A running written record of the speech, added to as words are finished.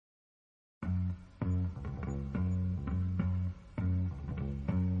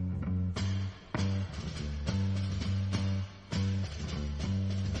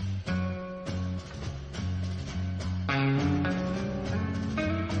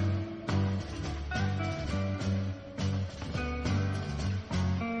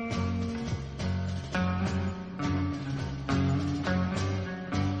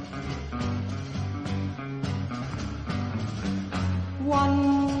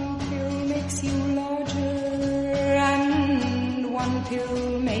makes you larger, and one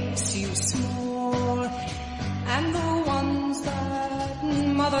pill makes you small, and the ones that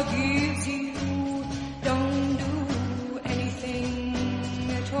mother gives you don't do anything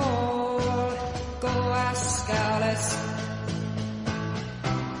at all. Go ask Alice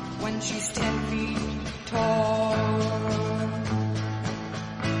when she's 10 feet tall.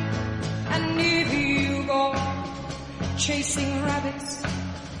 And if you go chasing rabbits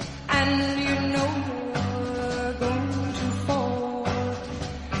and you know you're going to fall,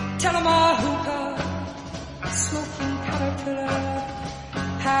 tell 'em a hookah smoking caterpillar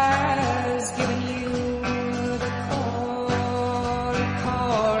has given you the call.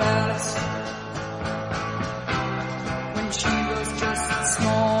 Call Alice when she was just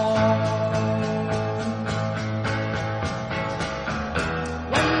small.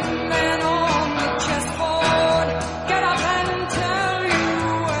 When men on the chessboard get up and tell you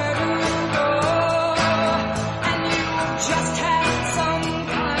where to go, and you just had some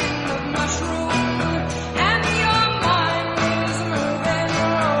kind of mushroom, and your mind is moving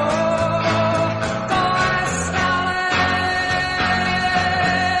low. Go ask Alice,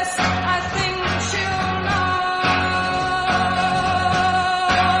 I think she'll know.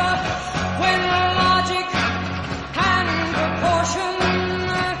 When logic and proportion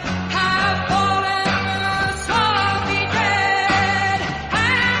have fallen, swallowed dead,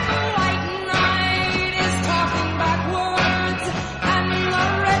 and the white knight is talking backwards, and the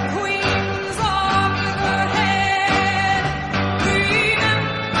red queen's off with her head.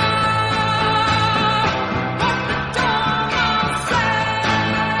 Remember what the Dormouse said.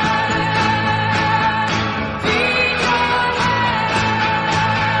 Feed your head.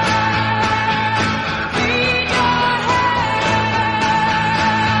 Feed your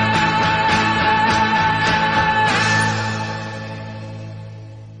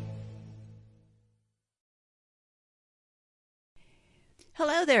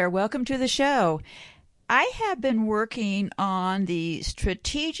Hello there. Welcome to the show. I have been working on the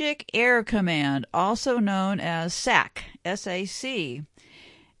Strategic Air Command, also known as SAC, S-A-C.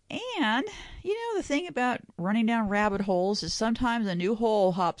 And, you know, the thing about running down rabbit holes is sometimes a new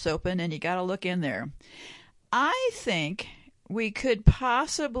hole hops open and you got to look in there. I think we could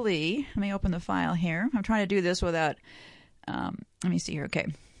possibly, let me open the file here. I'm trying to do this without, let me see here. Okay.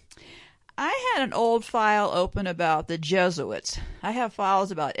 I had an old file open about the Jesuits. I have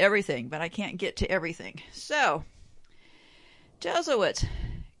files about everything, but I can't get to everything. So, Jesuits.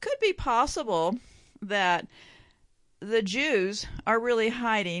 Could be possible that the Jews are really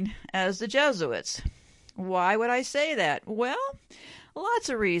hiding as the Jesuits. Why would I say that? Well, lots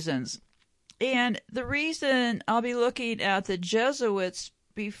of reasons. And the reason I'll be looking at the Jesuits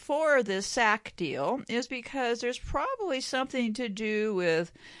before this SAC deal is because there's probably something to do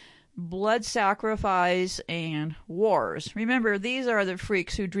with blood sacrifice and wars. Remember, these are the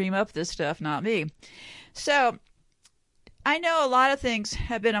freaks who dream up this stuff, not me. So, I know a lot of things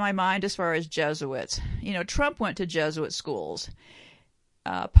have been on my mind as far as Jesuits. You know, Trump went to Jesuit schools.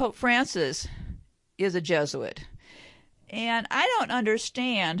 Pope Francis is a Jesuit. And I don't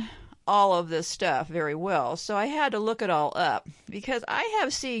understand all of this stuff very well, so I had to look it all up because I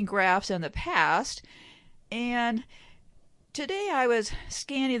have seen graphs in the past, and today I was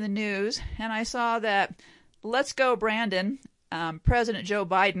scanning the news and I saw that Let's Go Brandon, President Joe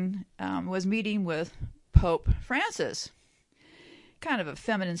Biden, was meeting with Pope Francis. Kind of a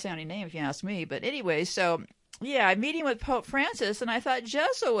feminine sounding name if you ask me, but anyway, so yeah, I'm meeting with Pope Francis and I thought,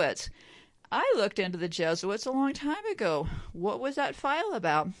 Jesuits. I looked into the Jesuits a long time ago. What was that file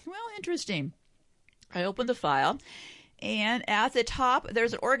about? Well, interesting. I opened the file, and at the top,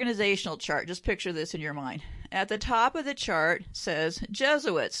 there's an organizational chart. Just picture this in your mind. At the top of the chart says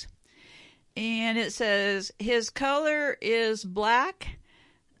Jesuits, and it says his color is black,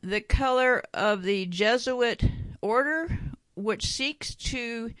 the color of the Jesuit order, which seeks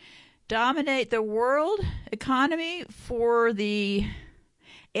to dominate the world economy for the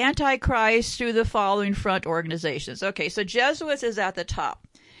Antichrist through the following front organizations. Okay, so Jesuits is at the top.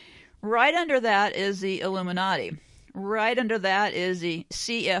 Right under that is the Illuminati. Right under that is the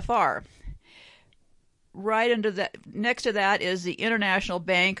CFR. Right under that, next to that is the international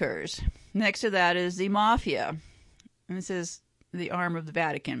bankers. Next to that is the mafia. And this is the arm of the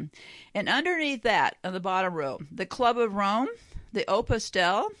Vatican. And underneath that, on the bottom row, the Club of Rome, the Opus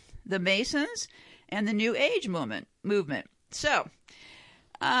Dei, the Masons, and the New Age movement. So,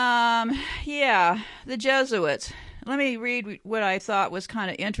 the Jesuits. Let me read what I thought was kind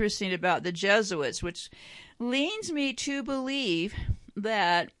of interesting about the Jesuits, which leads me to believe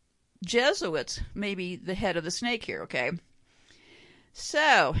that Jesuits may be the head of the snake here, okay?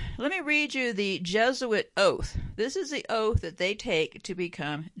 So, let me read you the Jesuit oath. This is the oath that they take to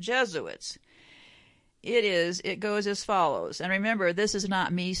become Jesuits. It goes as follows. And remember, this is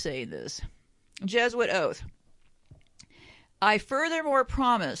not me saying this. Jesuit oath. I furthermore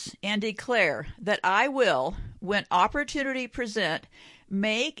promise and declare that I will, when opportunity present,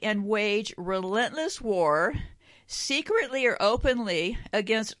 make and wage relentless war, secretly or openly,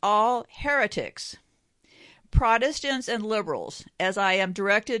 against all heretics, Protestants and liberals, as I am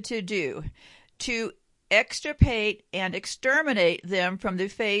directed to do, to extirpate and exterminate them from the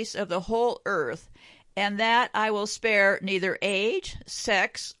face of the whole earth, and that I will spare neither age,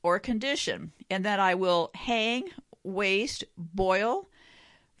 sex, or condition, and that I will hang, waste, boil,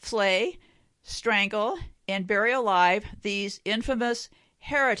 flay, strangle, and bury alive these infamous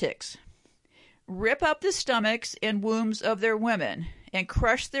heretics, rip up the stomachs and wombs of their women, and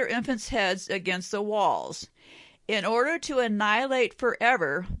crush their infants' heads against the walls, in order to annihilate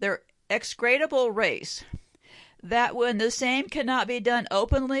forever their execrable race, that when the same cannot be done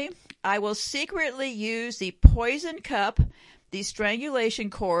openly, I will secretly use the poison cup, the strangulation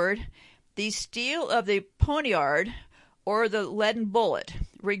cord, the steel of the poniard, or the leaden bullet,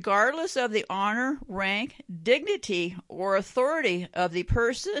 regardless of the honor, rank, dignity, or authority of the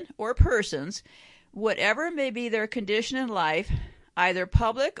person or persons, whatever may be their condition in life, either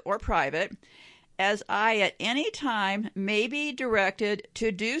public or private, as I at any time may be directed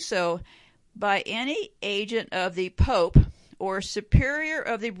to do so by any agent of the Pope or superior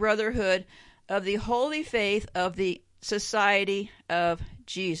of the Brotherhood of the Holy Faith of the Society of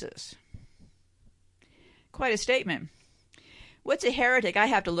Jesus. Quite a statement. What's a heretic? I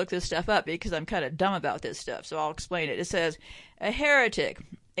have to look this stuff up because I'm kind of dumb about this stuff, so I'll explain it. It says, a heretic,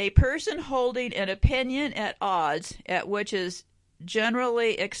 a person holding an opinion at odds at which is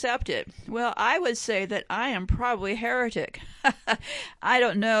generally accepted. Well, I would say that I am probably a heretic. I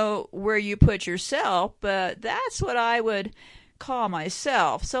don't know where you put yourself, but that's what I would call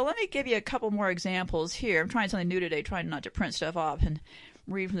myself. So let me give you a couple more examples here. I'm trying something new today, trying not to print stuff off and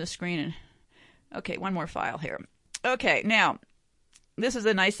read from the screen. And okay, one more file here. Okay, now, this is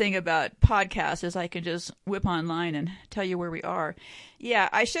a nice thing about podcasts is I can just whip online and tell you where we are. Yeah,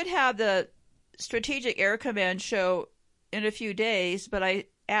 I should have the Strategic Air Command show in a few days, but I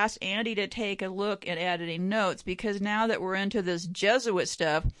asked Andy to take a look and add any notes because now that we're into this Jesuit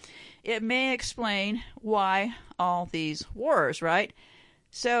stuff, it may explain why all these wars, right?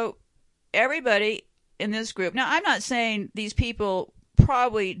 So everybody in this group, now I'm not saying these people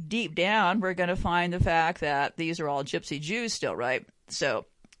probably deep down we're going to find the fact that these are all gypsy Jews still, right? So,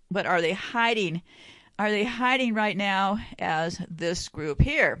 but are they hiding? Are they hiding right now as this group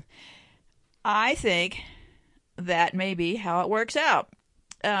here? I think that may be how it works out.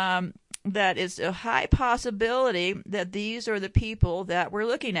 That it's a high possibility that these are the people that we're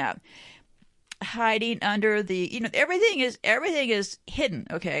looking at, hiding under the, everything is hidden.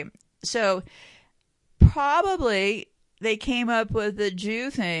 Okay, so probably they came up with the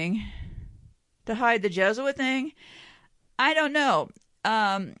Jew thing to hide the Jesuit thing. I don't know.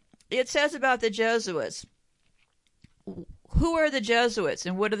 It says about the Jesuits. Who are the Jesuits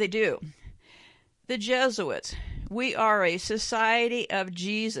and what do they do? The Jesuits. We are a Society of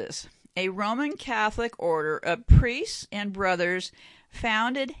Jesus, a Roman Catholic order of priests and brothers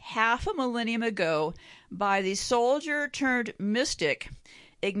founded half a millennium ago by the soldier-turned-mystic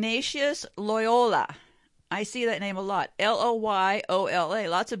Ignatius Loyola. I see that name a lot. Loyola.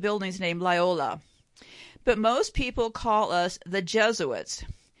 Lots of buildings named Loyola. But most people call us the Jesuits.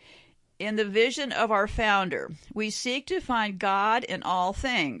 In the vision of our founder, we seek to find God in all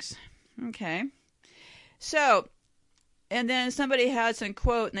things. Okay. So, and then somebody had some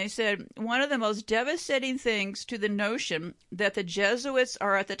quote, and they said, one of the most devastating things to the notion that the Jesuits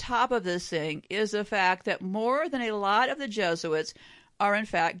are at the top of this thing is the fact that more than a lot of the Jesuits are in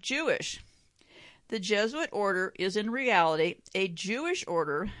fact Jewish. The Jesuit order is in reality a Jewish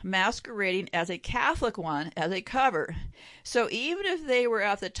order masquerading as a Catholic one as a cover. So even if they were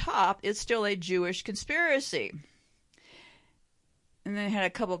at the top, it's still a Jewish conspiracy. And then they had a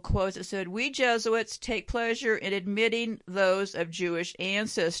couple of quotes that said, we Jesuits take pleasure in admitting those of Jewish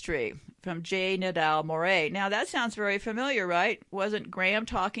ancestry, from J. Nadal Moray. Now that sounds very familiar, right? Wasn't Graham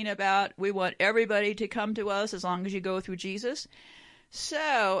talking about we want everybody to come to us as long as you go through Jesus?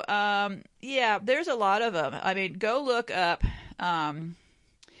 So, yeah, there's a lot of them. I mean, go look up.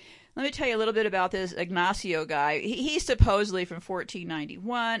 Let me tell you a little bit about this Ignacio guy. He's supposedly from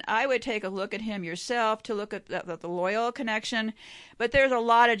 1491. I would take a look at him yourself to look at the Loyola connection. But there's a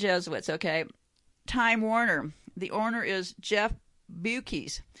lot of Jesuits, okay? Time Warner. The owner is Jeff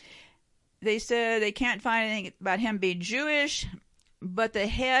Bukes. They said they can't find anything about him being Jewish. but the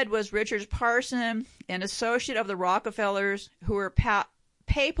head was Richard Parson, an associate of the Rockefellers, who were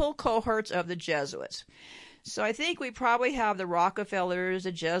papal cohorts of the Jesuits. So I think we probably have the Rockefellers,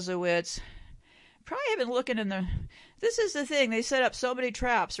 the Jesuits. Probably have been looking in the... This is the thing. They set up so many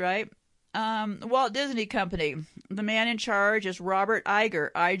traps, right? Walt Disney Company. The man in charge is Robert Iger,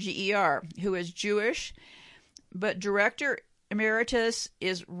 I-G-E-R, who is Jewish, but director emeritus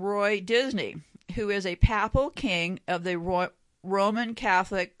is Roy Disney, who is a papal king of the Roman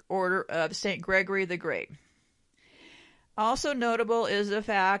Catholic Order of St. Gregory the Great. Also notable is the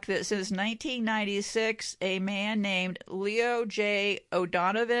fact that since 1996, a man named Leo J.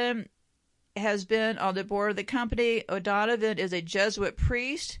 O'Donovan has been on the board of the company. O'Donovan is a Jesuit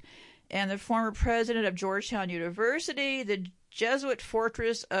priest and the former president of Georgetown University, the Jesuit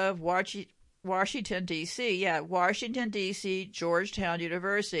fortress of Washington, D.C. Yeah, Washington, D.C., Georgetown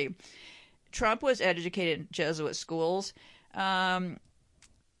University. Trump was educated in Jesuit schools. So,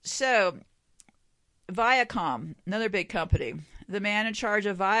 Viacom, another big company. The man in charge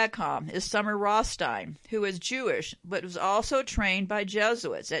of Viacom is Summer Rothstein, who is Jewish, but was also trained by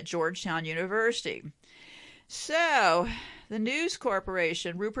Jesuits at Georgetown University. So, the News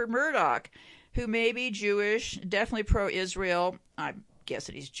Corporation, Rupert Murdoch, who may be Jewish, definitely pro-Israel, I'm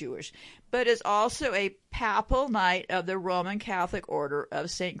guessing he's Jewish, but is also a papal knight of the Roman Catholic Order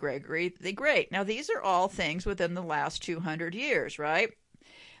of St. Gregory the Great. Now, these are all things within the last 200 years, right?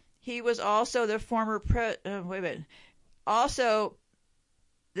 He was also the former Also,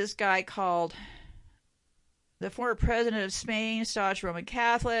 this guy called the former president of Spain, staunch Roman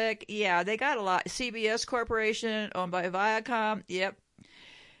Catholic. Yeah, they got a lot. CBS Corporation, owned by Viacom. Yep.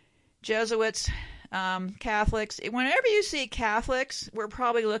 Jesuits, Catholics. Whenever you see Catholics, we're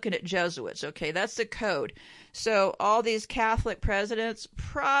probably looking at Jesuits. Okay, that's the code. So all these Catholic presidents,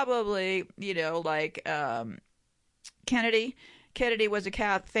 probably, like Kennedy. Kennedy was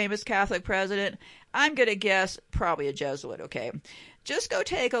a famous Catholic president. I'm going to guess probably a Jesuit, okay? Just go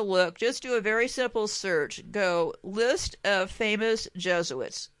take a look. Just do a very simple search. Go list of famous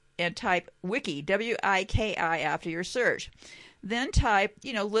Jesuits and type wiki, W-I-K-I, after your search. Then type,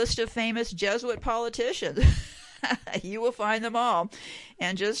 list of famous Jesuit politicians. You will find them all.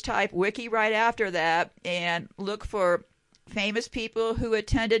 And just type wiki right after that and look for famous people who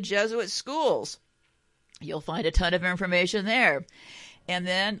attended Jesuit schools. You'll find a ton of information there. And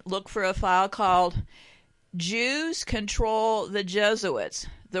then look for a file called Jews Control the Jesuits,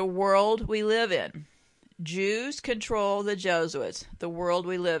 the World We Live In. Jews Control the Jesuits, the World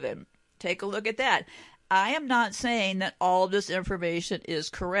We Live In. Take a look at that. I am not saying that all of this information is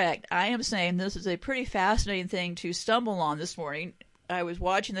correct. I am saying this is a pretty fascinating thing to stumble on this morning. I was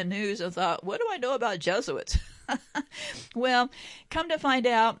watching the news and thought, what do I know about Jesuits? Well, come to find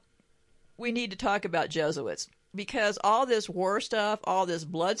out, we need to talk about Jesuits because all this war stuff, all this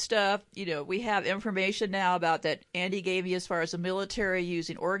blood stuff, we have information now about that Andy gave me as far as the military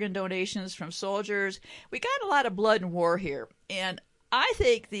using organ donations from soldiers. We got a lot of blood and war here. And I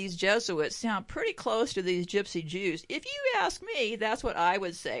think these Jesuits sound pretty close to these Gypsy Jews. If you ask me, that's what I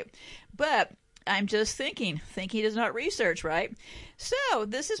would say. But I'm just thinking. Thinking is not research, right? So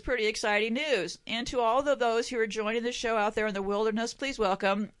this is pretty exciting news. And to all of those who are joining the show out there in the wilderness, please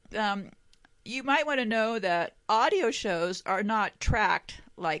welcome. You might want to know that audio shows are not tracked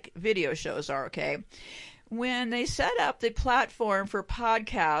like video shows are, okay? When they set up the platform for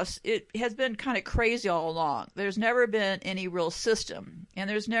podcasts, it has been kind of crazy all along. There's never been any real system, and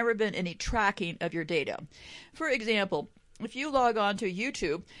there's never been any tracking of your data. For example, if you log on to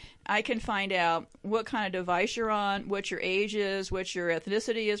YouTube, I can find out what kind of device you're on, what your age is, what your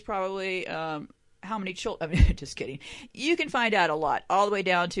ethnicity is probably, how many children, just kidding. You can find out a lot, all the way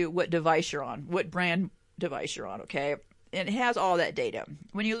down to what device you're on, what brand device you're on, okay? And it has all that data.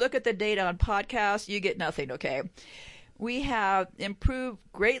 When you look at the data on podcasts, you get nothing, okay? We have improved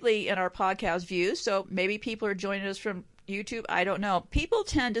greatly in our podcast views, so maybe people are joining us from YouTube, I don't know. People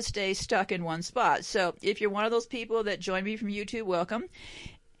tend to stay stuck in one spot. So if you're one of those people that join me from YouTube, welcome.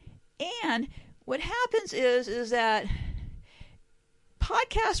 And what happens is that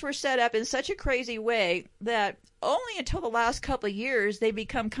podcasts were set up in such a crazy way that only until the last couple of years they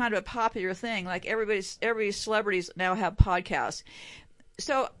become kind of a popular thing. Like every celebrities now have podcasts.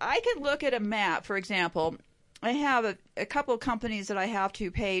 So I can look at a map, for example. I have a couple of companies that I have to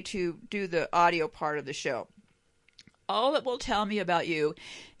pay to do the audio part of the show. All it will tell me about you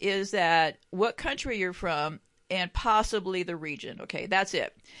is that what country you're from and possibly the region. Okay, that's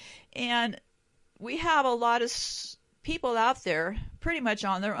it. And we have a lot of people out there pretty much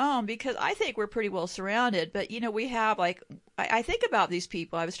on their own, because I think we're pretty well surrounded. But, we have, like, I think about these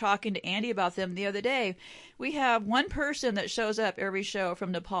people. I was talking to Andy about them the other day. We have one person that shows up every show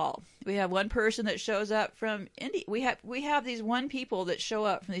from Nepal. We have one person that shows up from India. We have these one people that show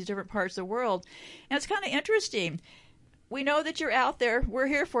up from these different parts of the world. And it's kind of interesting. We know that you're out there. We're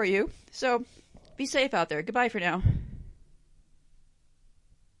here for you. So be safe out there. Goodbye for now.